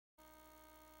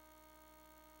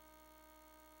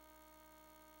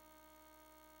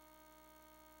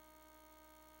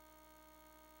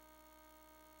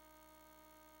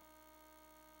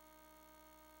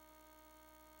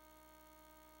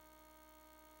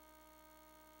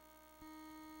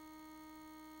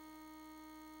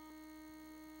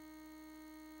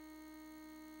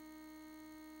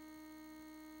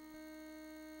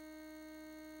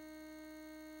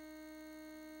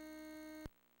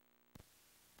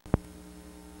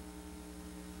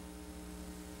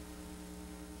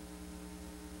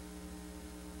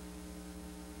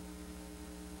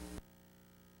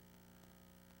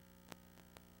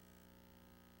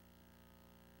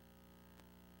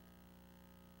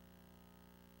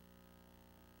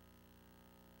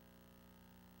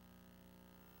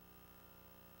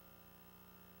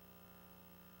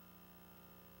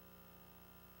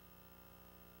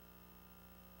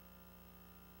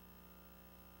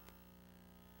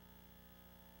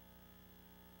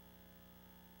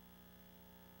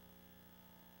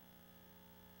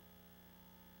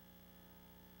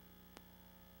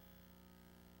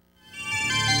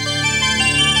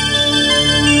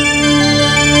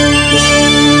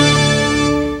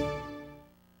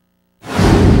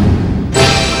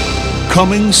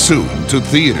Coming soon to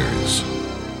theaters.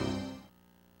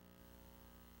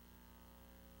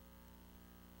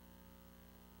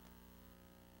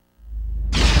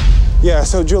 Yeah,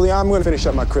 so Julie, I'm gonna finish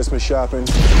up my Christmas shopping.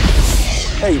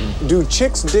 Hey, do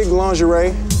chicks dig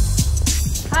lingerie?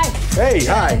 Hi. Hey,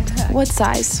 hi. What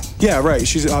size? Yeah, right.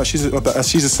 She's a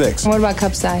 6. What about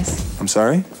cup size? I'm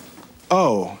sorry?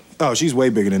 Oh, she's way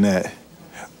bigger than that.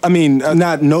 I mean,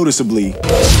 not noticeably.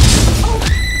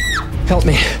 Help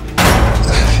me.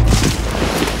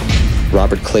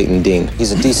 Robert Clayton Dean.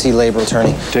 He's a DC labor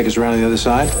attorney. Take us around to the other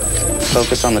side.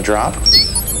 Focus on the drop.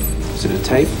 Is it a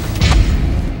tape?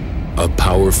 A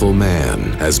powerful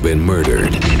man has been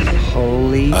murdered.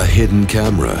 Holy. A hidden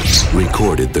camera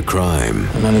recorded the crime.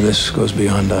 None of this goes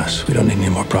beyond us. We don't need any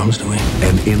more problems, do we?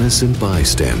 An innocent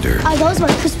bystander Are those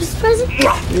my Christmas presents?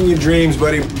 In your dreams,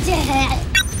 buddy. Dad.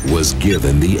 was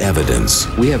given the evidence.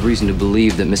 We have reason to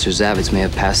believe that Mr. Zavitz may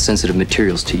have passed sensitive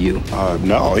materials to you.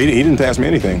 No, he didn't pass me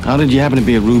anything. How did you happen to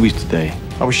be at Ruby's today?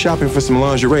 I was shopping for some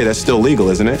lingerie. That's still legal,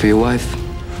 isn't it? For your wife?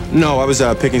 No, I was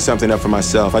picking something up for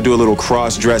myself. I do a little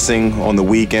cross-dressing on the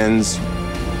weekends.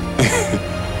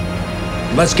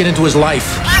 Let's get into his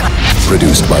life.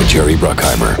 Produced by Jerry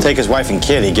Bruckheimer. Take his wife and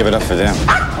kid, he'd give it up for them.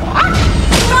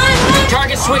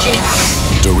 Target switching.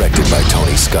 Directed by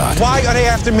Tony Scott. Why are they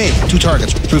after me? 2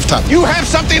 targets, rooftop. You have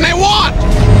something they want!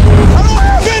 I don't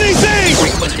have anything!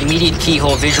 Request immediate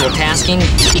keyhole visual tasking.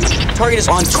 Target is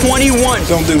on 21.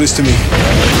 Don't do this to me.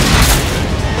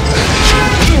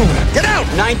 Get out!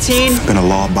 19. I've been a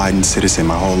law-abiding citizen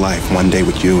my whole life. One day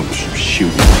with you,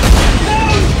 shoot.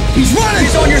 He's running!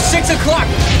 He's on your 6 o'clock!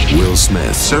 Will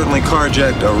Smith. Certainly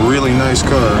carjacked a really nice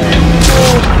car.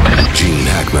 Gene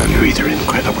Hackman. You're either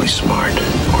incredibly smart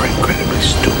or incredibly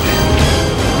stupid.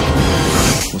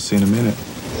 We'll see in a minute.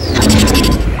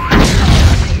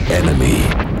 Enemy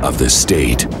of the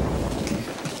state.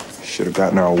 Should have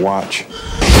gotten her a watch.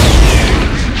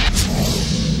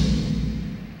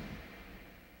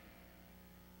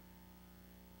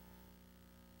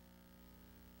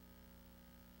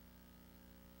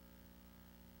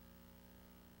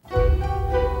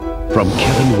 From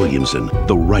Kevin Williamson,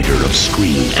 the writer of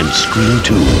Scream and Scream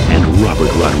 2, and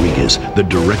Robert Rodriguez, the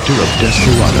director of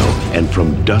Desperado, and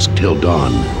From Dusk Till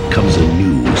Dawn, comes a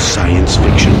new science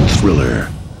fiction thriller.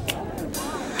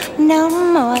 No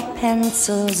more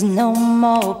pencils, no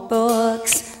more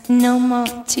books, no more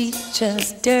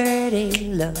teachers' dirty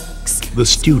looks. The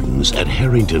students at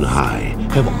Harrington High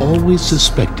have always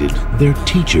suspected their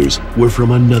teachers were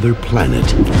from another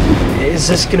planet. Is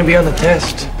this gonna be on the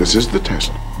test? This is the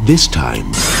test. This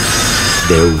time,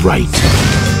 they're right.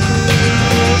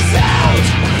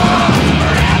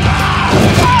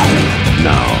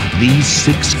 Now, these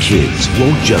 6 kids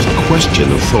won't just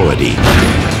question authority,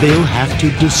 they'll have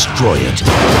to destroy it.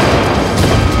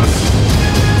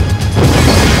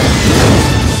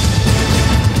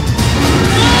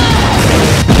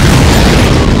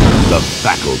 The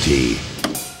faculty.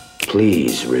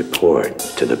 Please report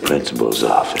to the principal's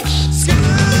office.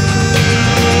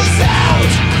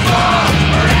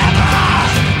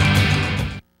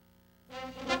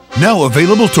 Now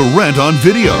available to rent on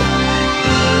video.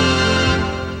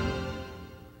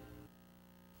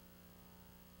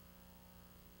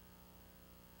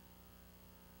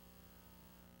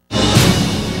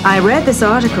 I read this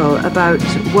article about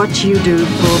what you do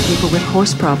for people with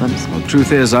horse problems. Well, the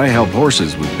truth is, I help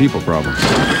horses with people problems.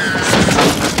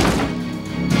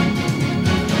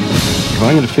 If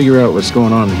I'm going to figure out what's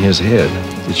going on in his head,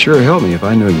 it'd sure help me if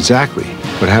I knew exactly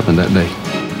what happened that day.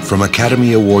 From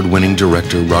Academy Award-winning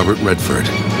director Robert Redford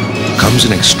comes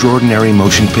an extraordinary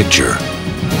motion picture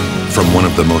from one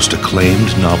of the most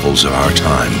acclaimed novels of our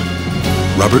time.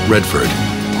 Robert Redford,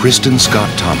 Kristen Scott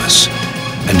Thomas,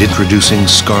 and introducing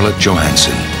Scarlett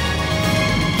Johansson,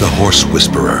 The Horse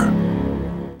Whisperer.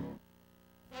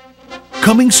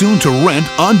 Coming soon to rent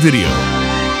on video.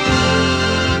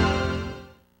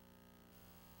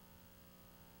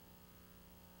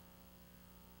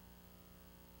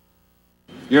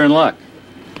 You're in luck.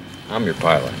 I'm your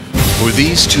pilot. For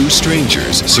these 2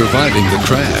 strangers, surviving the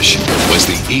crash was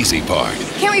the easy part.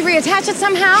 Can't we reattach it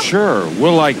somehow? Sure,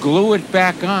 we'll glue it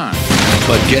back on.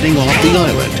 But getting off the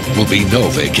island will be no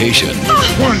vacation.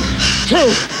 1,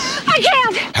 2. I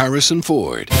can't. Harrison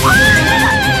Ford.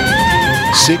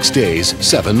 6 days,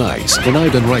 7 nights. An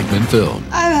Ivan Reitman film.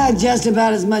 I've had just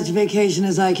about as much vacation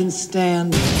as I can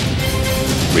stand.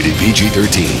 Rated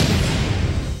PG-13.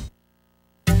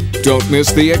 Don't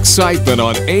miss the excitement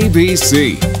on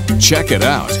ABC. Check it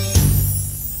out.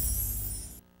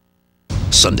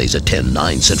 Sundays at 10,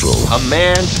 9 Central. A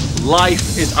man's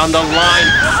life is on the line.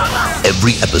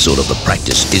 Every episode of The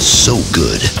Practice is so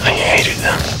good. I hated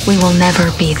them. We will never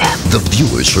be them. The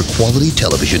viewers for Quality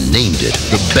Television named it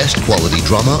the best quality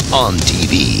drama on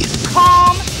TV.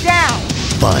 Calm down.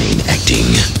 Fine acting.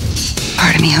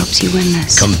 Part of me hopes you win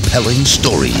this. Compelling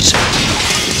stories.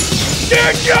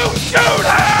 Did you shoot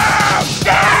him?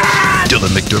 Dad!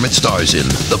 Dylan McDermott stars in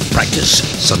The Practice.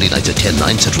 Sunday nights at 10,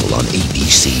 9 Central on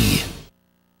ABC.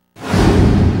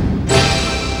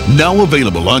 Now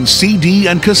available on CD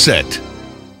and cassette.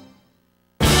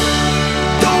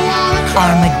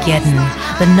 Armageddon,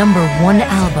 the #1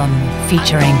 album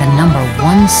featuring the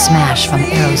 #1 smash from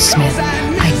Aerosmith.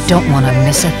 I don't want to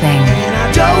miss a thing.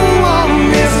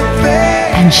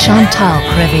 And Chantal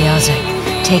Kreviazuk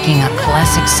taking a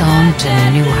classic song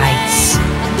to new heights.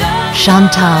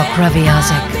 Chantal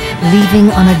Kreviazuk,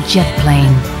 Leaving on a Jet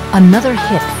Plane, another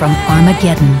hit from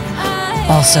Armageddon.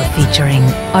 Also featuring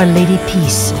Our Lady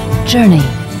Peace, Journey,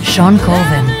 Sean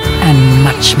Colvin, and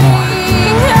much more.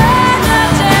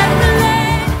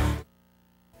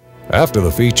 After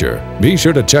the feature, be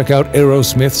sure to check out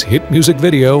Aerosmith's hit music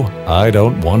video, I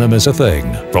Don't Want to Miss a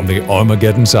Thing, from the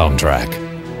Armageddon soundtrack.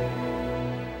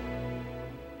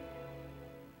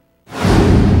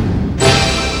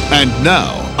 And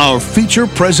now, our feature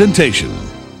presentation.